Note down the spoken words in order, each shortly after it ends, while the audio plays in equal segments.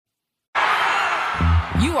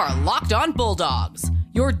You are Locked On Bulldogs,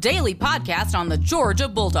 your daily podcast on the Georgia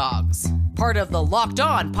Bulldogs. Part of the Locked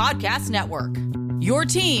On Podcast Network, your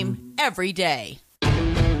team every day.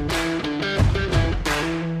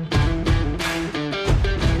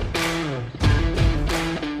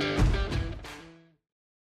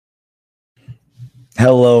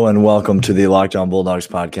 Hello and welcome to the Locked On Bulldogs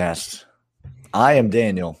podcast. I am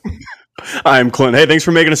Daniel. I'm Clint. Hey, thanks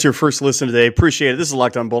for making us your first listen today. Appreciate it. This is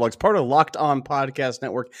Locked On Bulldogs, part of Locked On Podcast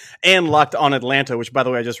Network and Locked On Atlanta, which, by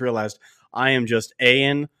the way, I just realized I am just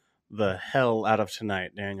A-ing the hell out of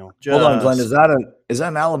tonight, Daniel. Hold on, Clint. Is that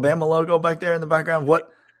an Alabama logo back there in the background?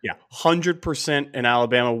 What? Yeah, 100% an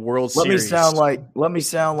Alabama World Let Series. me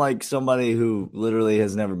sound like somebody who literally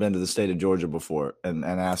has never been to the state of Georgia before and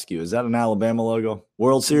ask you, is that an Alabama logo?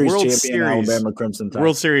 World Series champion, Alabama Crimson Tide.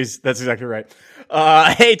 World Series, that's exactly right.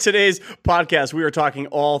 Hey, today's podcast, we are talking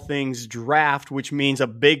all things draft, which means a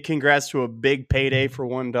big congrats to a big payday for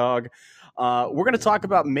one dog. We're going to talk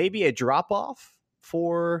about maybe a drop-off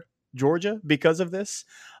for Georgia because of this.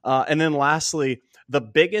 And then lastly, the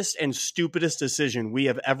biggest and stupidest decision we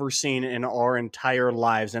have ever seen in our entire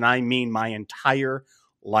lives, and I mean my entire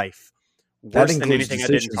life. Worse than anything I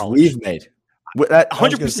did in college. We've made.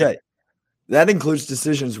 100%. That includes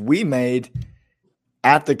decisions we made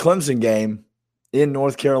at the Clemson game in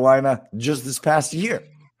North Carolina just this past year.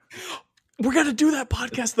 We're going to do that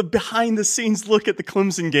podcast, the behind-the-scenes look at the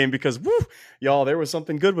Clemson game, because, woo, y'all, there was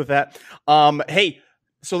something good with that. Hey,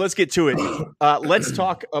 so let's get to it. Let's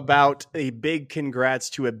talk about a big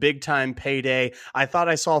congrats to a big-time payday. I thought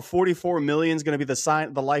I saw $44 million is going to be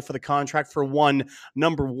the life of the contract for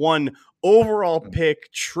number one overall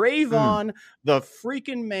pick, Travon, the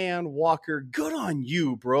freaking man Walker. Good on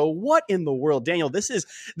you, bro. What in the world? Daniel, this is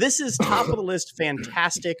top of the list.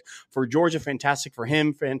 Fantastic for Georgia, fantastic for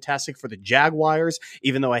him, fantastic for the Jaguars,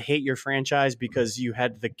 even though I hate your franchise because you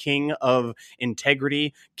had the king of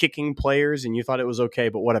integrity kicking players and you thought it was okay,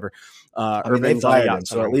 but whatever. They fired him,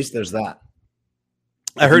 so at least there's that.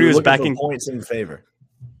 I heard he was backing points in favor.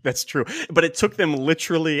 That's true. But it took them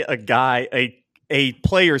literally a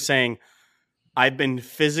player saying, I've been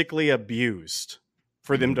physically abused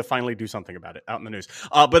for them to finally do something about it out in the news.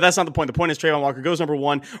 But that's not the point. The point is Travon Walker goes number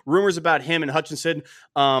one. Rumors about him and Hutchinson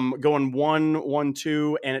going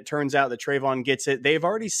 1-1-2, and it turns out that Travon gets it. They've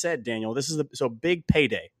already said, Daniel, this is big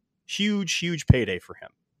payday. Huge payday for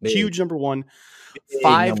him. Big. Huge number one.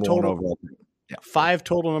 Five total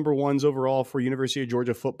number ones overall for University of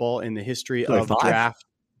Georgia football in the history of the draft.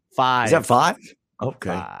 5. Is that 5?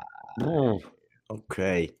 Okay. 5.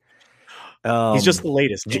 Okay. He's just the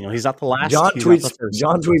latest, Daniel. He's not the last.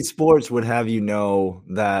 John Tweet Sports would have you know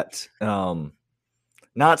that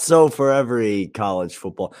not so for every college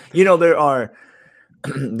football. You know, there are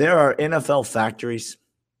NFL factories,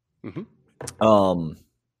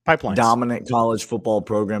 pipelines, dominant college football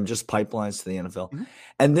program, just pipelines to the NFL.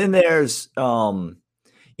 And then there's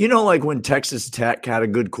like when Texas Tech had a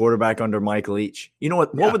good quarterback under Mike Leach. You know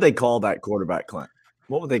what would they call that quarterback, Clint?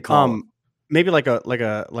 What would they call him? Maybe like a.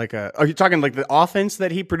 Are you talking like the offense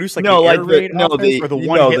that he produced, like no, the like air raid offense, or the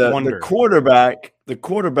one-hit wonder? The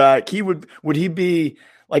quarterback. Would he be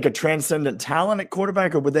like a transcendent talent at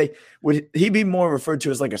quarterback, or would he be more referred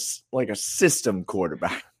to as like a system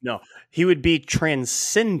quarterback? No, he would be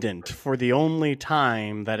transcendent for the only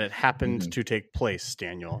time that it happened to take place,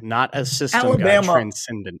 Daniel. Not a system guy,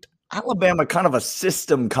 transcendent. Alabama, kind of a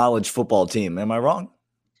system college football team. Am I wrong?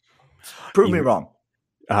 Prove me wrong.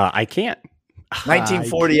 I can't.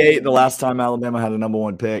 1948, the last time Alabama had a number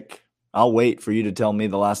one pick. I'll wait for you to tell me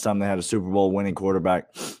the last time they had a Super Bowl winning quarterback.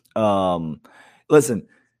 Listen,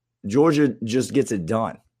 Georgia just gets it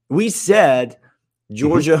done. We said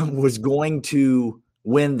Georgia was going to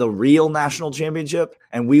win the real national championship,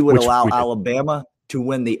 and we would allow Alabama to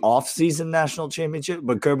win the offseason national championship.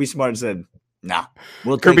 But Kirby Smart said, nah.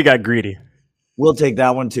 Kirby got greedy. We'll take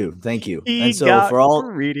that one too. Thank you. And so for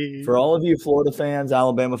all of you Florida fans,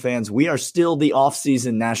 Alabama fans, we are still the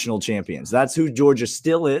offseason national champions. That's who Georgia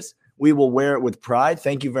still is. We will wear it with pride.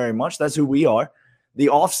 Thank you very much. That's who we are. The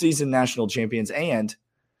offseason national champions and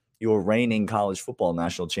your reigning college football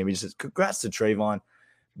national champions. Congrats to Travon.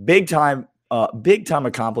 Big time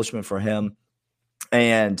accomplishment for him.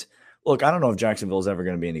 And look, I don't know if Jacksonville is ever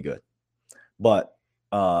going to be any good, but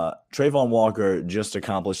Travon Walker just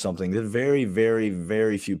accomplished something that very, very,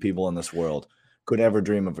 very few people in this world could ever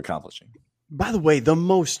dream of accomplishing. By the way, the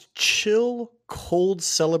most chill, cold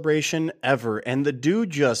celebration ever. And the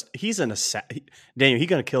dude he's an assassin. Daniel, he's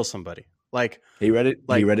going to kill somebody. He ready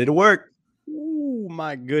to work. Ooh,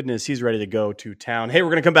 my goodness, he's ready to go to town. Hey, we're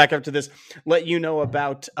going to come back after this, let you know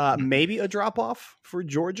about maybe a drop-off for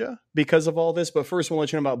Georgia because of all this. But first, we'll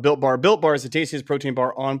let you know about Built Bar. Built Bar is the tastiest protein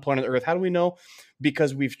bar on planet Earth. How do we know?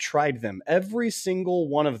 Because we've tried them. Every single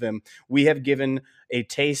one of them we have given a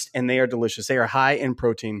taste, and they are delicious. They are high in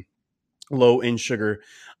protein, low in sugar.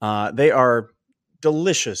 They are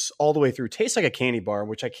delicious all the way through. Tastes like a candy bar,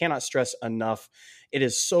 which I cannot stress enough. It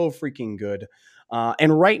is so freaking good.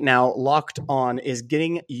 And right now, Locked On is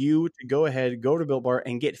getting you to go ahead, go to Built Bar,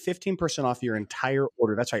 and get 15% off your entire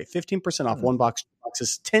order. That's right, 15% off one box, 2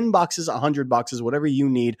 boxes, 10 boxes, 100 boxes, whatever you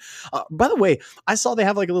need. By the way, I saw they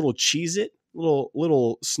have like a little Cheez-It,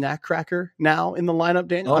 little snack cracker now in the lineup,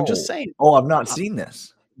 Daniel. I'm just saying. Oh, I've not seen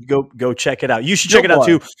this. Go check it out. You should check it out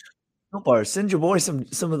too. Built Bar, send your boy some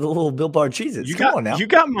of the little Built Bar Cheez-Its. Come on now. You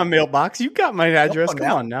got my mailbox. You got my address.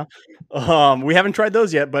 Come on now. We haven't tried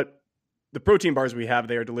those yet, but the protein bars we have,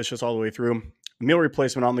 they are delicious all the way through. Meal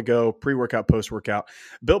replacement on the go, pre-workout, post-workout.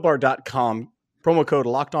 BuiltBar.com, promo code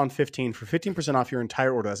LOCKEDON15 for 15% off your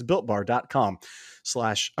entire order. That's BuiltBar.com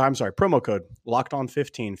promo code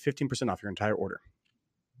LOCKEDON15, 15% off your entire order.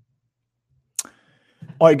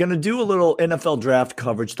 All right, going to do a little NFL draft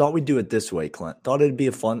coverage. Thought we'd do it this way, Clint. Thought it'd be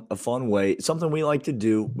a fun way. Something we like to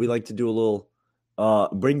do. We like to do a little,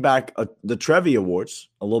 bring back the Trevi Awards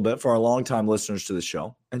a little bit for our longtime listeners to the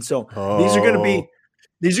show. And so these are going to be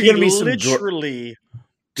some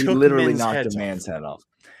literally knocked a man's head off.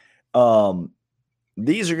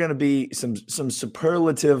 These are going to be some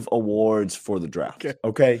superlative awards for the draft.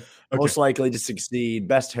 Okay. Most likely to succeed,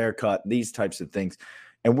 best haircut, these types of things.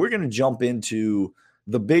 And we're going to jump into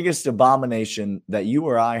the biggest abomination that you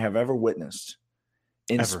or I have ever witnessed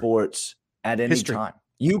in sports at any time.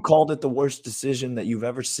 You called it the worst decision that you've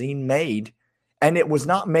ever seen made, and it was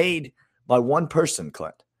not made by one person,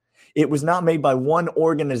 Clint. It was not made by one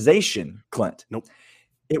organization, Clint. Nope.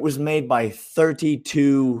 It was made by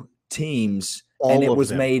 32 teams, and it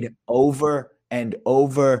was made over and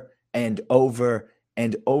over and over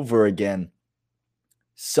and over again.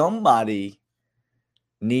 Somebody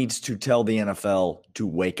needs to tell the NFL to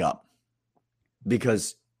wake up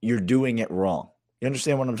because you're doing it wrong. You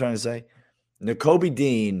understand what I'm trying to say? Nakobe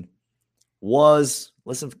Dean was,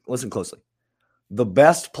 listen closely, the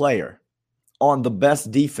best player on the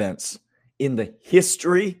best defense in the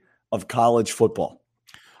history of college football.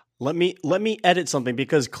 Let me edit something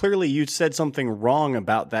because clearly you said something wrong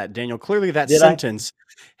about that, Daniel. Clearly that sentence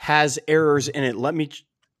has errors in it.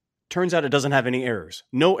 Turns out it doesn't have any errors.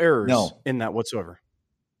 No errors in that whatsoever.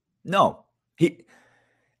 No.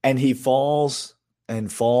 He falls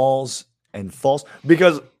and falls and falls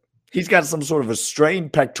because he's got some sort of a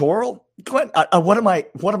strained pectoral. Clint, what am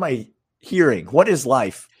I hearing? What is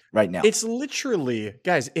life right now? It's literally,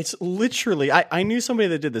 guys, I knew somebody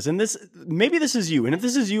that did this, and maybe this is you. And if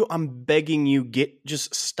this is you, I'm begging you,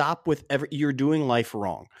 just stop with you're doing life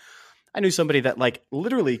wrong. I knew somebody that like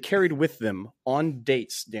literally carried with them on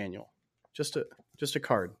dates, Daniel, just a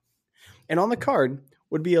card. And on the card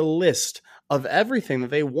would be a list of everything that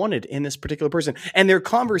they wanted in this particular person. And their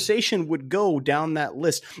conversation would go down that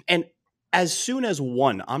list. And as soon as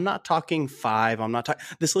one, I'm not talking 5,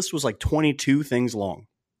 this list was like 22 things long,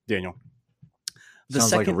 Daniel.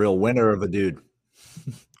 Sounds like a real winner of a dude.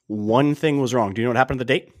 One thing was wrong. Do you know what happened to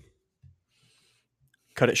the date?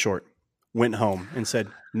 Cut it short. Went home and said,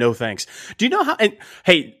 no thanks. Do you know how, and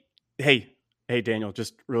hey, Daniel,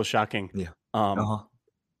 just real shocking. Yeah.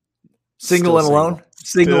 Single and alone?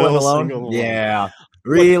 Yeah.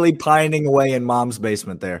 Really pining away in mom's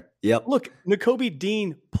basement there. Yep. Look, Nakobe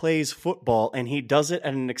Dean plays football, and he does it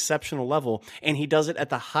at an exceptional level, and he does it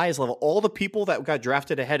at the highest level. All the people that got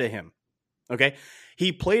drafted ahead of him, okay?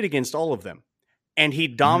 He played against all of them, and he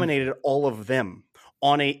dominated all of them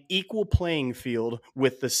on a equal playing field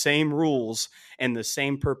with the same rules and the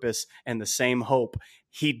same purpose and the same hope.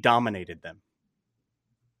 He dominated them.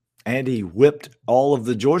 And he whipped all of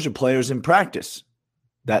the Georgia players in practice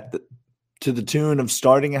to the tune of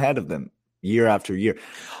starting ahead of them year after year.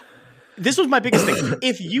 This was my biggest thing.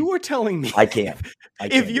 If you were telling me, I can't.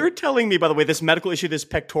 If you're telling me, by the way, this medical issue, this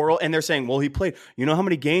pectoral, and they're saying, well, he played, you know how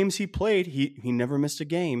many games he played? He never missed a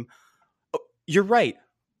game. You're right.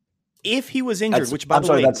 If he was injured,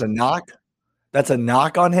 that's a knock. That's a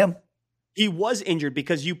knock on him. He was injured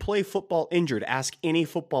because you play football injured. Ask any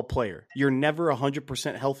football player. You're never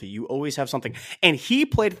 100% healthy. You always have something. And he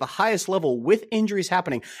played at the highest level with injuries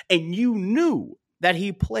happening. And you knew that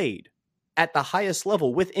he played at the highest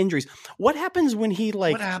level with injuries. What happens when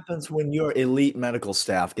what happens when your elite medical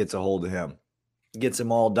staff gets a hold of him? Gets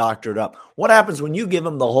him all doctored up? What happens when you give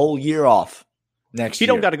him the whole year off next year? He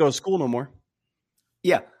don't got to go to school no more.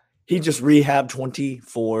 Yeah. He just rehabbed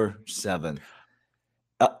 24/7.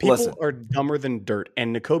 People are dumber than dirt,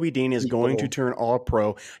 and Nakobe Dean is going to turn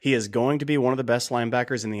All-Pro. He is going to be one of the best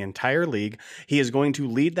linebackers in the entire league. He is going to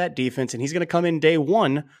lead that defense, and he's going to come in day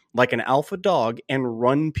one like an alpha dog and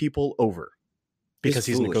run people over because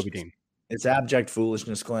he's Nakobe Dean. It's abject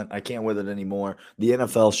foolishness, Clint. I can't with it anymore. The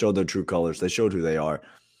NFL showed their true colors. They showed who they are.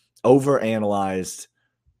 Overanalyzed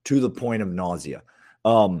to the point of nausea.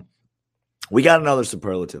 We got another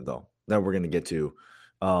superlative, though, that we're going to get to.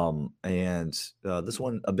 And this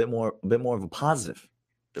one a bit more of a positive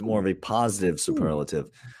superlative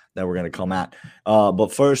that we're going to come at.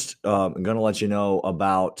 But first, I'm going to let you know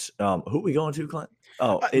about who we going to, Clint.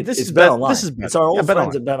 It's Bet Online. It's our old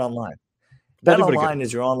friends at Bet Online. Bet Online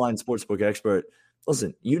is your online sportsbook expert.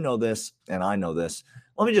 Listen, you know this, and I know this.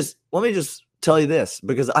 Let me just tell you this,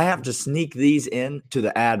 because I have to sneak these in to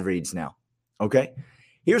the ad reads now. Okay,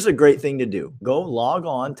 here's a great thing to do. Go log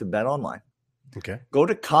on to Bet Online. Okay. Go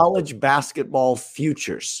to college basketball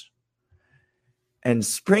futures and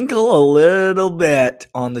sprinkle a little bit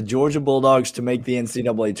on the Georgia Bulldogs to make the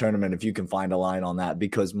NCAA tournament if you can find a line on that,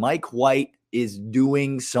 because Mike White is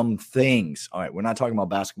doing some things. All right, we're not talking about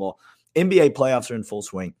basketball. NBA playoffs are in full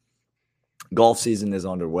swing. Golf season is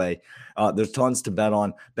underway. There's tons to bet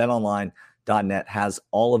on. BetOnline.net has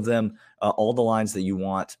all of them, all the lines that you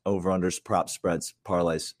want, over-unders, prop spreads,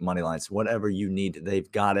 parlays, money lines, whatever you need,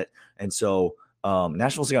 they've got it. And so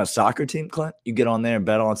Nashville's got a soccer team, Clint. You get on there and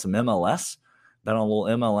bet on some MLS, bet on a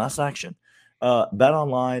little MLS action.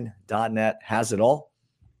 BetOnline.net has it all.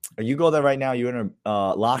 You go there right now, you enter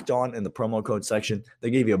Locked On in the promo code section. They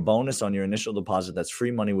give you a bonus on your initial deposit. That's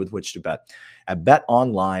free money with which to bet. At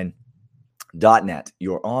BetOnline.net,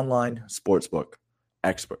 your online sportsbook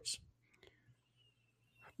experts.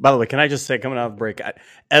 By the way, can I just say, coming out of the break,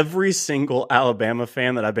 every single Alabama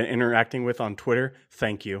fan that I've been interacting with on Twitter,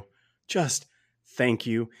 thank you. Just thank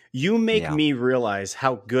you. You make me realize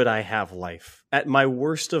how good I have life. At my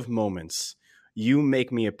worst of moments, you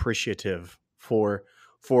make me appreciative for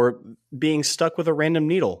being stuck with a random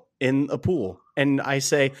needle in a pool. And I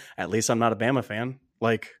say, at least I'm not a Bama fan.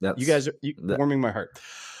 Like, you guys are warming my heart.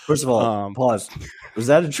 First of all, pause. Was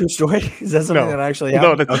that a true story? Is that something that actually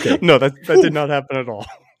happened? That did not happen at all.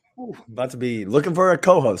 About to be looking for a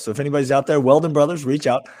co-host. So if anybody's out there, Weldon Brothers, reach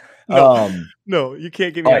out. No, you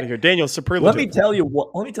can't get me out of here. Daniel, superlative. Let me tell you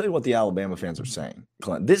what the Alabama fans are saying,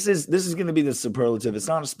 Clint. This is going to be the superlative. It's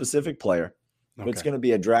not a specific player, but it's going to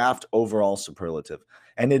be a draft overall superlative.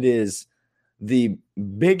 And it is the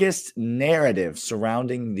biggest narrative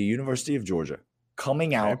surrounding the University of Georgia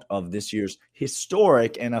coming out of this year's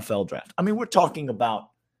historic NFL draft. I mean, we're talking about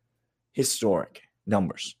historic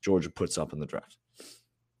numbers Georgia puts up in the draft.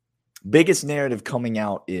 Biggest narrative coming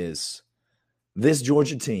out is this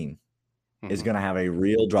Georgia team is going to have a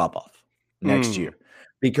real drop-off next year,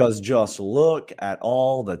 because just look at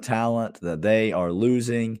all the talent that they are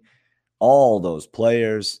losing, all those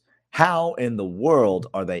players. How in the world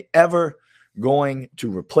are they ever going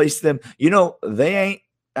to replace them? You know, they ain't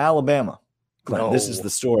Alabama. Clint, no. This is the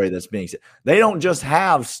story that's being said. They don't just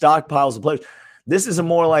have stockpiles of players. This is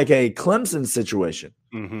more like a Clemson situation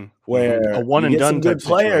where a one and done good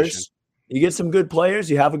players. You get some good players.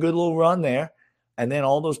 You have a good little run there, and then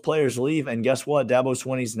all those players leave. And guess what? Dabo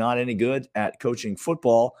Swinney's not any good at coaching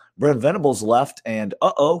football. Brent Venables left, and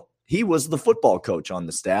he was the football coach on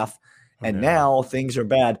the staff, and now things are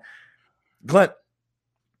bad. Clint,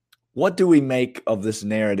 what do we make of this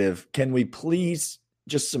narrative? Can we please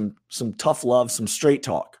just some tough love, some straight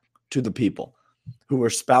talk to the people who are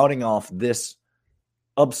spouting off this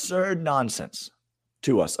absurd nonsense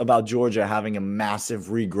to us about Georgia having a massive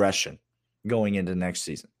regression going into next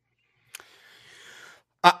season?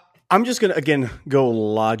 I'm just going to, again, go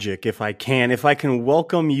logic if I can. If I can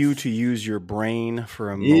welcome you to use your brain for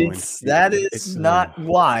a moment. That is not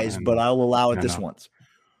wise, but I'll allow it once.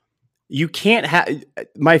 You can't have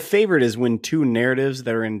 – my favorite is when two narratives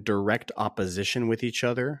that are in direct opposition with each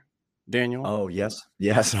other, Daniel. Oh, yes.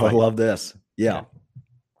 Yes, I love this. Yeah.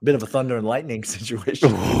 Bit of a thunder and lightning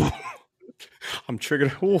situation. I'm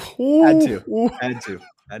triggered. Had to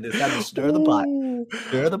stir the pot.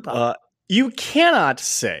 Stir the pot. You cannot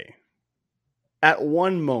say at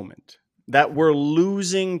one moment that we're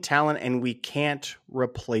losing talent and we can't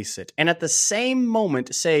replace it, and at the same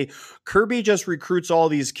moment say Kirby just recruits all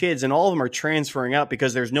these kids and all of them are transferring out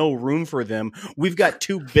because there's no room for them. We've got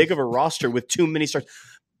too big of a roster with too many stars.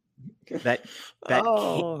 But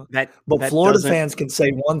Florida fans can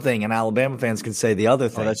say one thing and Alabama fans can say the other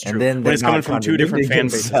thing. That's true. And then when it's coming from two different fan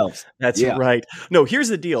bases. That's right. No, here's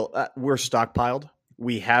the deal. We're stockpiled.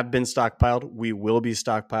 We have been stockpiled. We will be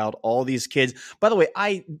stockpiled. All these kids. By the way,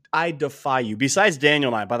 I defy you. Besides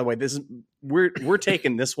Daniel and I, by the way, we're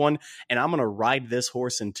taking this one, and I'm going to ride this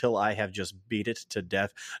horse until I have just beat it to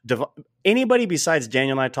death. Anybody besides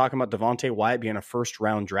Daniel and I talking about Devontae Wyatt being a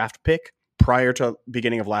first-round draft pick prior to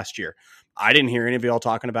beginning of last year? I didn't hear any of y'all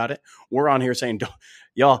talking about it. We're on here saying,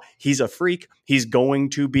 y'all, he's a freak. He's going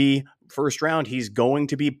to be first round. He's going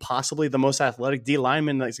to be possibly the most athletic D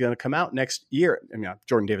lineman that's going to come out next year. I mean,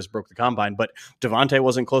 Jordan Davis broke the combine, but Devontae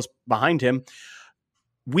wasn't close behind him.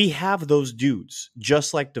 We have those dudes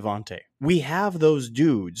just like Devontae. We have those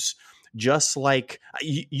dudes just like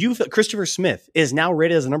Christopher Smith is now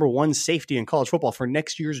rated as the number 1 safety in college football for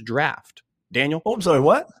next year's draft. Daniel? Oh, I'm sorry.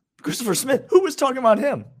 What? Christopher Smith? Who was talking about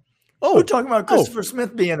him? Oh, we're talking about Christopher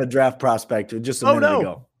Smith being a draft prospect just a minute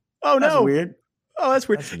ago. Oh, that's no. Weird. Oh, that's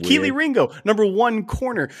weird. Keely Ringo, number 1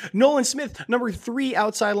 corner. Nolan Smith, number 3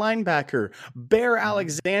 outside linebacker. Bear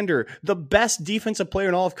Alexander, the best defensive player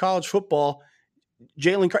in all of college football.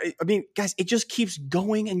 Jalen Carter. I mean, guys, it just keeps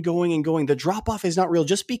going and going and going. The drop-off is not real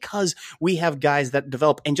just because we have guys that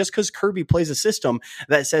develop. And just because Kirby plays a system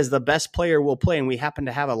that says the best player will play, and we happen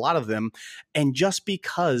to have a lot of them, and just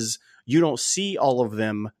because you don't see all of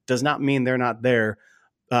them does not mean they're not there.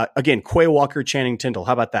 Again, Quay Walker, Channing Tindall.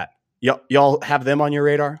 How about that? Y'all have them on your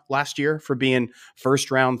radar last year for being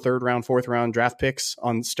first round, third round, fourth round draft picks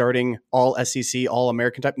on starting all SEC, all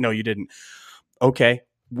American type? No, you didn't. Okay.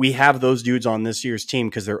 We have those dudes on this year's team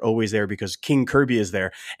because they're always there because King Kirby is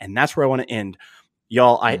there. And that's where I want to end.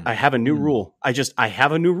 Y'all, I have a new rule. I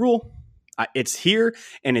have a new rule. It's here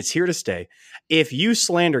and it's here to stay. If you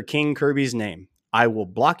slander King Kirby's name, I will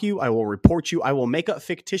block you. I will report you. I will make up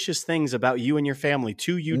fictitious things about you and your family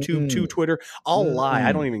to YouTube, to Twitter. I'll lie.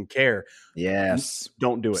 I don't even care. Yes.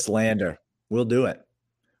 Don't do it. Slander. We'll do it.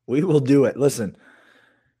 We will do it. Listen,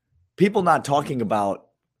 people not talking about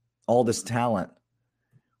all this talent.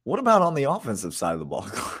 What about on the offensive side of the ball?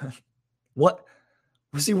 What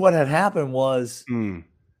had happened was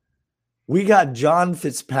we got John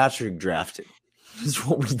Fitzpatrick drafted. That's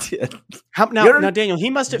what we did. Now, Daniel, he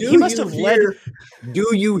must have led.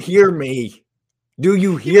 Do you hear me? Do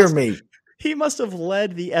you hear me? He must have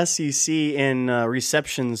led the SEC in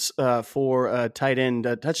receptions for tight end,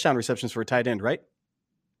 touchdown receptions for a tight end, right?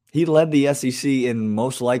 He led the SEC in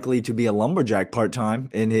most likely to be a lumberjack part-time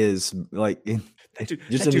in his in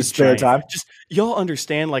his spare time. Just y'all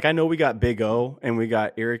understand, I know we got Big O and we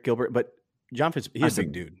got Eric Gilbert, but John he's a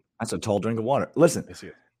big dude. That's a tall drink of water. Listen,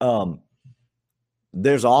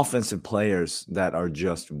 there's offensive players that are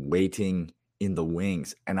just waiting in the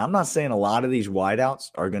wings. And I'm not saying a lot of these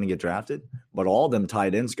wideouts are going to get drafted, but all them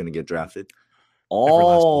tight ends going to get drafted.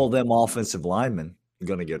 All them offensive linemen are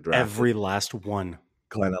going to get drafted. Every last one.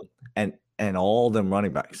 And all them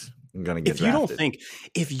running backs are going to get drafted.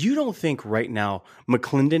 If you don't think right now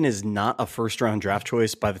McClendon is not a first-round draft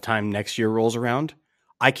choice by the time next year rolls around,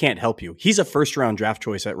 I can't help you. He's a first-round draft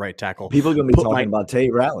choice at right tackle. People are going to be talking about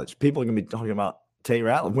Tate Ratledge. People are going to be talking about Tate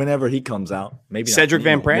Ratledge whenever he comes out. Maybe Cedric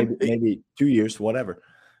Van Pran. Maybe 2 years, whatever.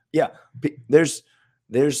 Yeah, there's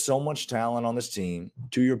so much talent on this team.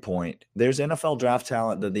 To your point, there's NFL draft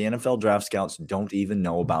talent that the NFL draft scouts don't even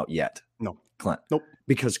know about yet. No, Clint. Nope.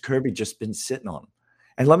 Because Kirby just been sitting on them.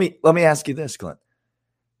 And let me ask you this, Clint.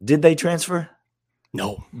 Did they transfer?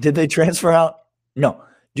 No. Did they transfer out? No.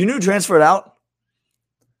 Do you know who transferred out?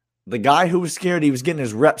 The guy who was scared he was getting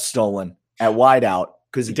his reps stolen at wideout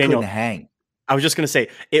because he couldn't hang. I was just going to say,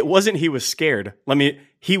 it wasn't he was scared.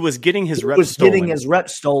 He was getting his reps stolen. He was getting his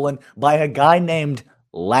reps stolen by a guy named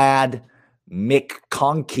Ladd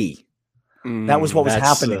McConkey. That was what was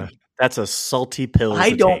happening. That's a salty pill. I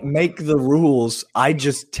don't make the rules. I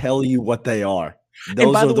just tell you what they are.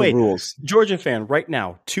 Those are the rules. Georgia fan, right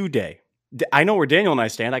now, today, I know where Daniel and I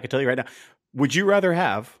stand. I can tell you right now. Would you rather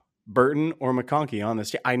have Burton or McConkey on this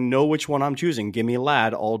team? I know which one I'm choosing. Give me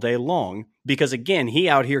Ladd all day long because, again, he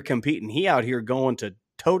out here competing. He out here going to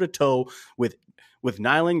toe-to-toe with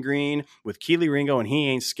Nyland Green, with Keely Ringo, and he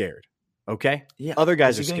ain't scared. Okay? Yeah. Other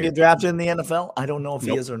guys are scared. Is he going to get drafted in the NFL? I don't know if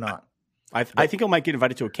he is or not. I think he might get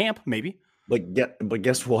invited to a camp, maybe. But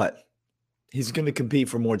guess what? He's going to compete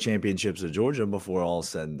for more championships at Georgia before all is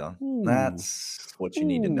said and done. Ooh. That's what you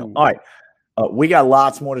need to know. All right. We got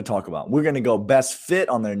lots more to talk about. We're going to go best fit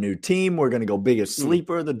on their new team. We're going to go biggest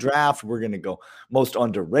sleeper of the draft. We're going to go most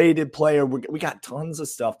underrated player. We got tons of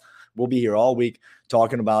stuff. We'll be here all week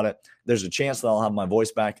talking about it. There's a chance that I'll have my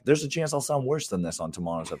voice back. There's a chance I'll sound worse than this on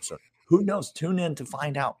tomorrow's episode. Who knows? Tune in to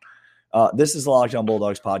find out. This is the Locked On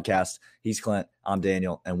Bulldogs podcast. He's Clint. I'm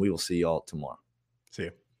Daniel, and we will see y'all tomorrow.